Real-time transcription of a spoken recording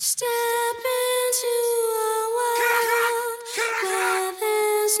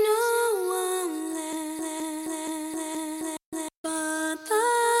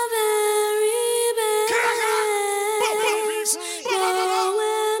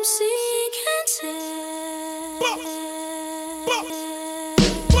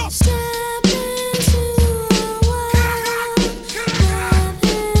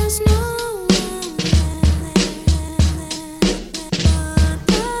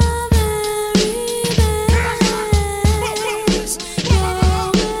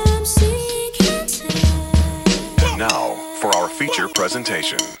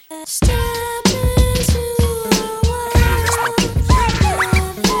Nation.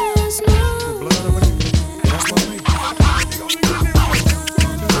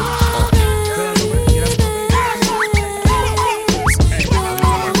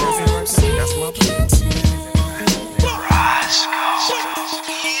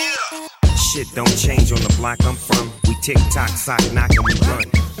 Shit don't change on the block I'm from. We tick tock, sock knock, and we run.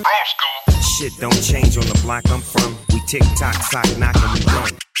 Shit don't change on the block I'm from. We tick tock, sock knock, and we run.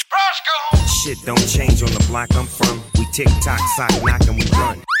 Shit don't change on the block I'm from. We tick tock, sock knock, and we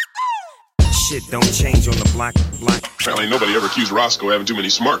run. Shit don't change on the block. Apparently nobody ever accused Roscoe of having too many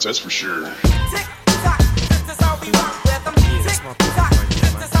smarts, that's for sure.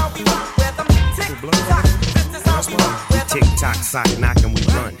 We tick tock, sock knock, and we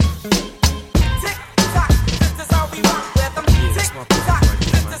run.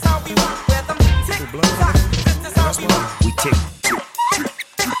 We tick.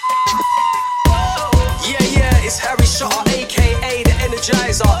 Yeah, it's Harry Shaw, aka the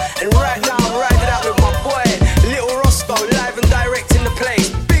Energizer. And right now I'm riding out with my boy, Little Roscoe, live and direct in the place.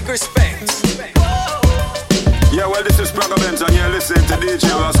 Big respect. Yeah, well, this is Sprague Benz, and you're listening to DJ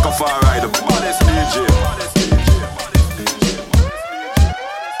Rastafari, the baddest DJ.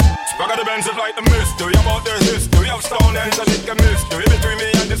 Sprague Benz is like the mystery about their history of Stonehenge, and it can mystery between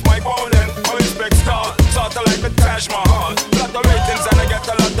me and this Mike Bowden. My respect start of like the Taj Mahal. Lot of ratings and I get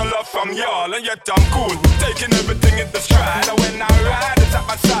a lot of love from y'all, and yet I'm cool, taking everything in the stride. And when I ride, it's at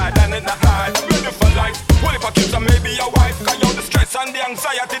my side and in the hide. I'm ready for life. Well, if I kids and maybe a wife, cause you're the stress and the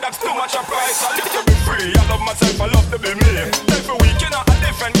anxiety, that's too much a price. I live to be free, I love myself, I love to be me. Every week, you know, a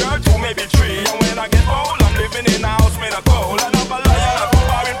different girl, two, maybe three. And when I get old, I'm living in a house made of gold. And I'm a lion, I'm a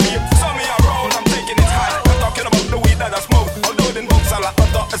barren beat, so me a roll, I'm taking it high. I'm talking about the weed that I smoke, although it in books, I like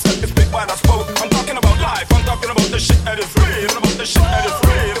other, except it's big what I spoke. I'm talking about life, I'm talking about the shit that is real, and about the shit that is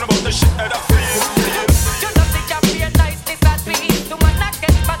real, and about the shit that I feel. You know the campaign nice, this at me. To my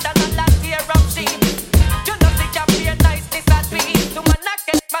naked, but I'm not last year of sheep. You know the campaign nice, this at me. To my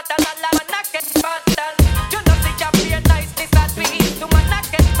naked, but I'm not last naked, but you know the campaign nice, this at me. To my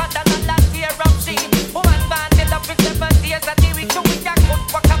naked, but I'm not last year of sheep. Woman band in love with 7 days a day. We can we can cook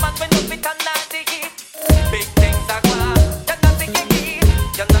what come on when you fit on the heat. Big things are gone. You know the giggy.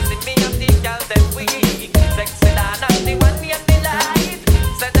 You know see me and the girl them we sexy down and the one me and the light.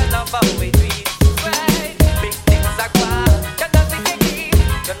 Said the love how we do it. Right. Big things are gone. You know the giggy.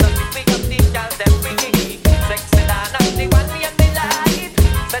 You know see me and the girl them we sexy down and the one me and the light.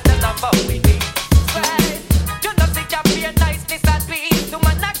 Said the love how we do it. Right. You know the campaign nice this at me. To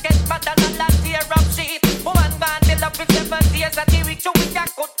my naked but I'm not last year of sheet. Woman band in love with 7 days a day. We two we can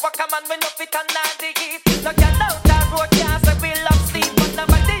cook what come on when you fit on the heat. No get out the road can't say we love sleep. But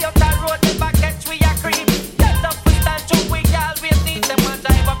nobody out the road never catch we a creep. Get up we stand true we always need them and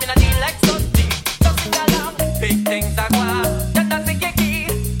drive up in a deal like so deep. Just sing along. Big things are gone. You know see kiki.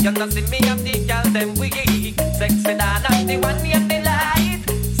 You know see me and the girl them we sexy down and the one me and the light.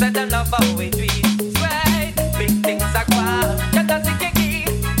 Said the love how we do it. Right. Big things are gone. You know see kiki.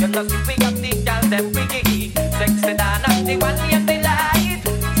 You know see me and the girl them we sexy down and the one me and the light.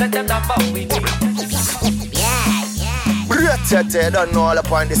 Said the love how we do it. Tete, don't know all the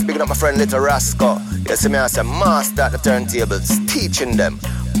point. This big up my friend Little Roscoe. You see me as a master at the turntables, teaching them.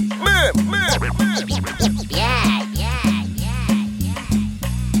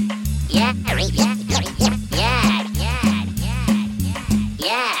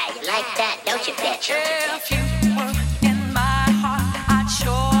 Yeah, you like that, don't you, bitch? If you were in my heart, I'd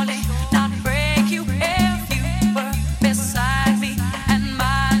surely not break you. If you were beside me and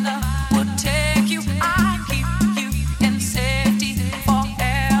my love would take you, I'd keep you in safety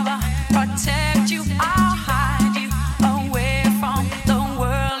forever, protect you, I'll hide you away from the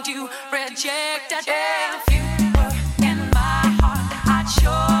world you rejected. If you were in my heart, I'd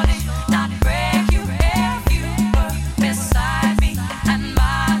surely not break you.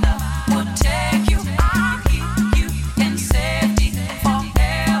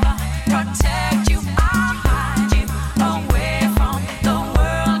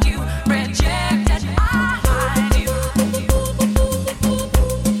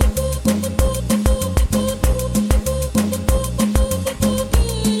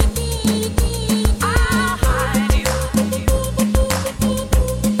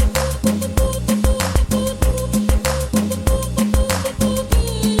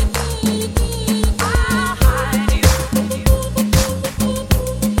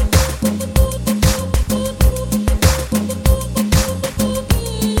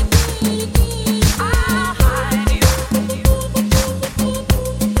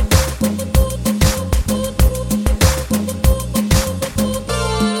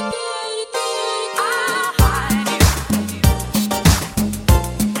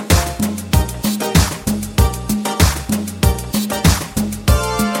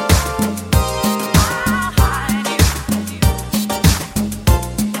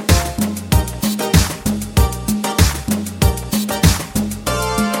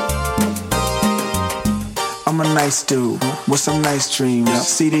 I'm a nice dude with some nice dreams.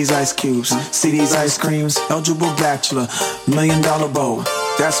 See these ice cubes, see these ice creams. Eligible bachelor, $1 million bow.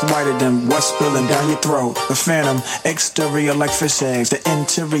 That's whiter than what's spilling down your throat. The phantom, exterior like fish eggs. The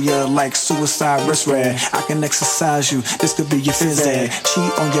interior like suicide wrist red. I can exercise you, this could be your phys ed.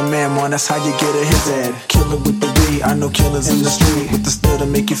 Cheat on your man, man, that's how you get a his ed. Killer with the B, I know killers in the street. With the still to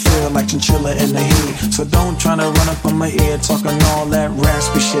make you feel like chinchilla in the heat. So don't tryna run up on my ear talking all that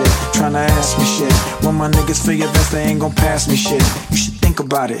raspy shit. Tryna ask me shit. When my niggas feel your best, they ain't gon' pass me shit. You should think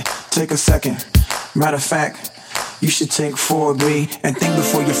about it, take a second. Matter of fact, you should take 4B and think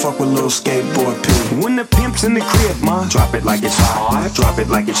before you fuck with little skateboard P. When the pimp's in the crib, ma, drop it like it's hot. Drop it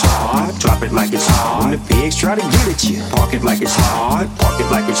like it's hot. Drop it like it's hot. When the pigs try to get at you, park it like it's hot. Park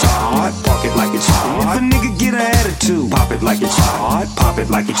it like it's hot. Park it like it's hot. If a nigga get an attitude, pop it like it's hot. Pop it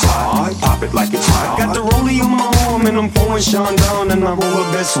like it's hot. Pop it like it's hot. Got the rollie on my arm and I'm pouring Sean down and I roll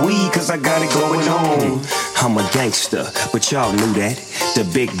the best weed cause I got it going on. I'm a gangster, but y'all knew that. The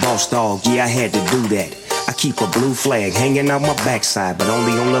big boss dog, yeah, I had to do that. I keep a blue flag hanging out my backside, but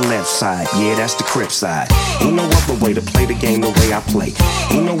only on the left side. Yeah, that's the Crip side. Ain't no other way to play the game the way I play.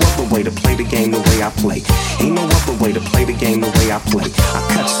 Ain't no other way to play the game the way I play. Ain't no other way to play the game the way I play. I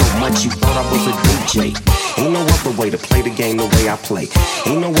cut so much you thought I was a DJ. Ain't no other way to play the game the way I play.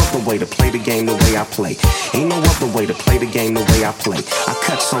 Ain't no other way to play the game the way I play. Ain't no other way to play the game the way I play. I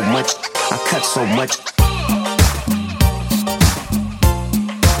cut so much, I cut so much.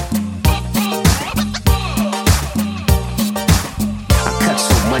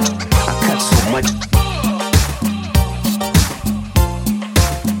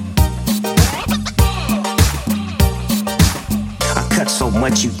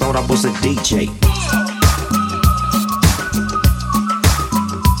 Much you thought I was a DJ.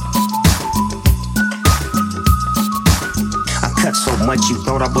 I cut so much you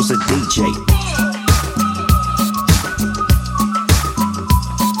thought I was a DJ.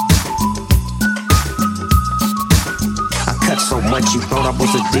 I cut so much you thought I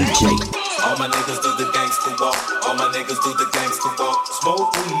was a DJ. All my niggas do the gangsta walk. All my niggas do the gangsta walk.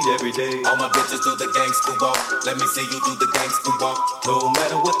 Smoke weed every day. All my bitches do the gangsta walk. Let me see you do the gangsta walk. No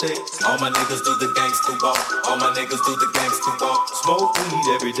matter what they. All my niggas do the gangsta walk. All my niggas do the gangsta walk. Smoke weed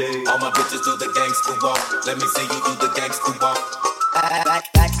every day. All my bitches do the gangsta walk. Let me see you do the gangsta walk.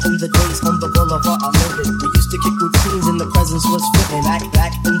 Back in the days on the boulevard I lived in. We used to kick routines and the presence was fitting.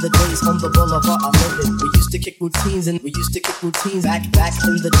 Back in the days on the boulevard I lived in. We used to kick routines and we used to kick routines. Back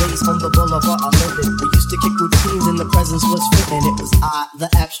in the days on the boulevard I lived in. We used to kick routines and the presence was fitting. It was I,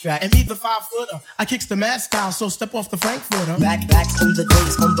 the abstract, and me, the 5-footer. I kicks the mad style, so step off the Frankfurter. Back in the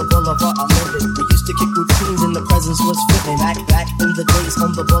days on the boulevard I lived in. We used to kick routines and the presence was fitting. Back in the days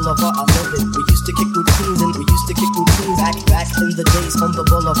on the boulevard I lived in. We used to kick routines and we used to kick routines. Back in the days on the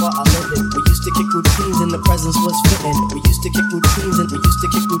boulevard I lived in. We used to kick routines and the presence was fitting. We used to kick routines and we used to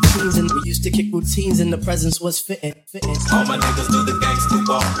kick routines and we used to kick routines and the presence was fitting. All my niggas do the gangsta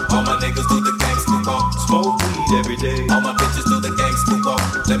walk. All my niggas do the gangsta walk. Smoke weed every day. All my bitches do the gangsta walk.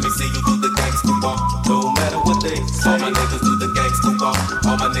 Let me see you do the gangsta walk. No matter what they say. All my niggas do the gangsta walk.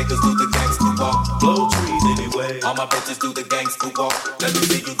 All my niggas do the gangsta walk. Blow trees anyway. All my bitches do the gangsta walk. Let me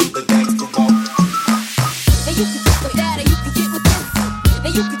see you do the gangsta walk. And you can just like that and you can get with this.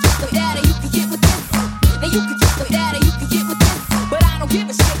 And you can just like that and you can get with this. And you can just like that and you can get with this. But I don't give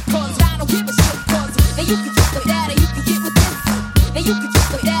a shit cause I don't give a shit cause. And you can just like that and you can get with this. And you can just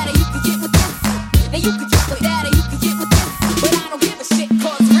like that and you can get with this. And you can just like that and you can get with this. But I don't give a shit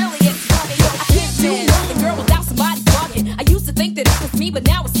cause really it's funny. I can't do nothing girl without somebody bugging. I used to think that it was me but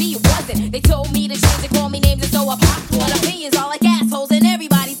now I see it wasn't. They told me to change it, call me names and so I popped one. Opinions all like assholes and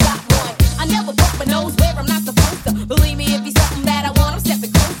everybody's got one. I never put my nose where I'm not supposed to. Believe me if he's something that I want I'm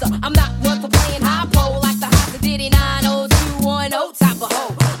stepping closer. I'm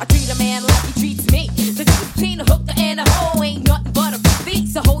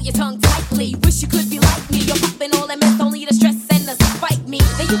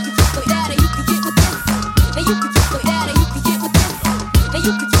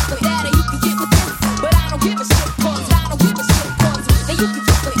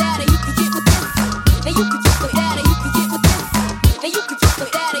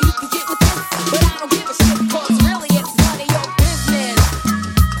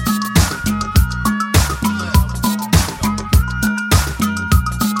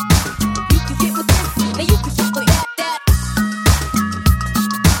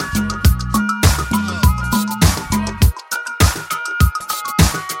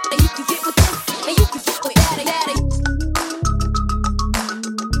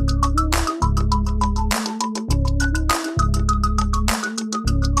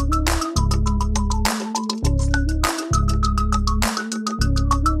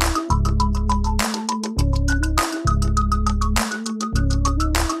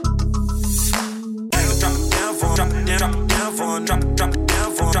drop it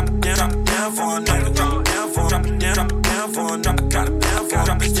down for, drop it down for a nigga, drop it down for, drop it down for a nigga, got it down for,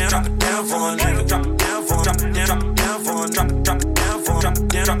 drop it down for a nigga, drop it down for, drop it down for, drop it down for, drop it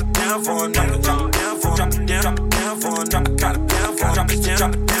down for a nigga, drop it down for, drop it down for, drop it got it down for, drop it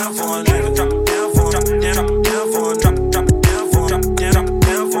down for a nigga, drop it down for, drop it down for, drop it down for, drop it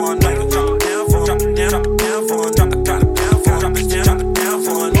down for a nigga, drop it down for, drop it down for, drop it got it down for, drop it down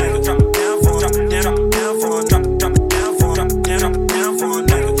for a nigga, drop it down for, drop it down for, drop it down for, drop it down for a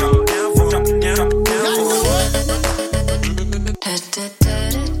nigga, drop it down for, drop it down for.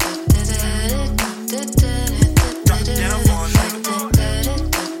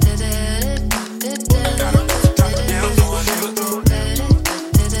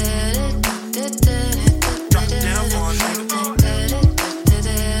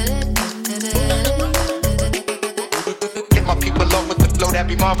 That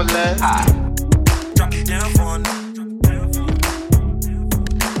be marvelous. Drop it down for a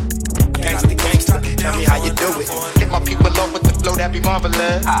gangsta, gangsta, tell me how you do it. Get my people up with the flow, that be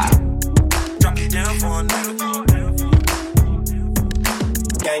marvelous. Drop it down for a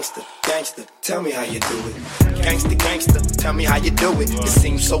gangsta, gangsta, tell me how you do it. Gangsta, gangsta, tell me how you do it. It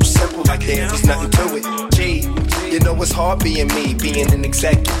seems so simple, like there was nothing to it. Gee, you know it's hard being me, being an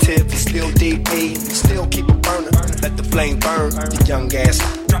executive, and still DP, still keep a burner, let the flame burn. You young ass,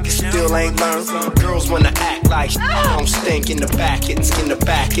 you still ain't learned. Girls wanna act like don't stink in the back, it, skin the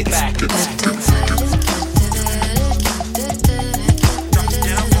back, it, back it.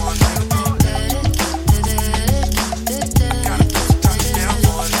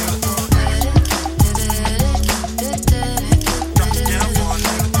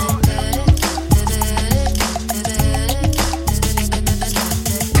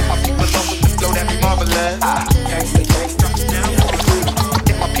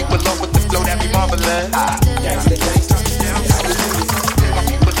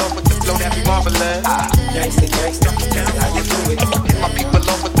 Gangsta, gangsta, tell me how you do it. Hit my people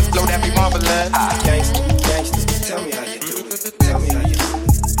up with the flow that be marvelous. Gangsta, gangsta, tell me how you do it.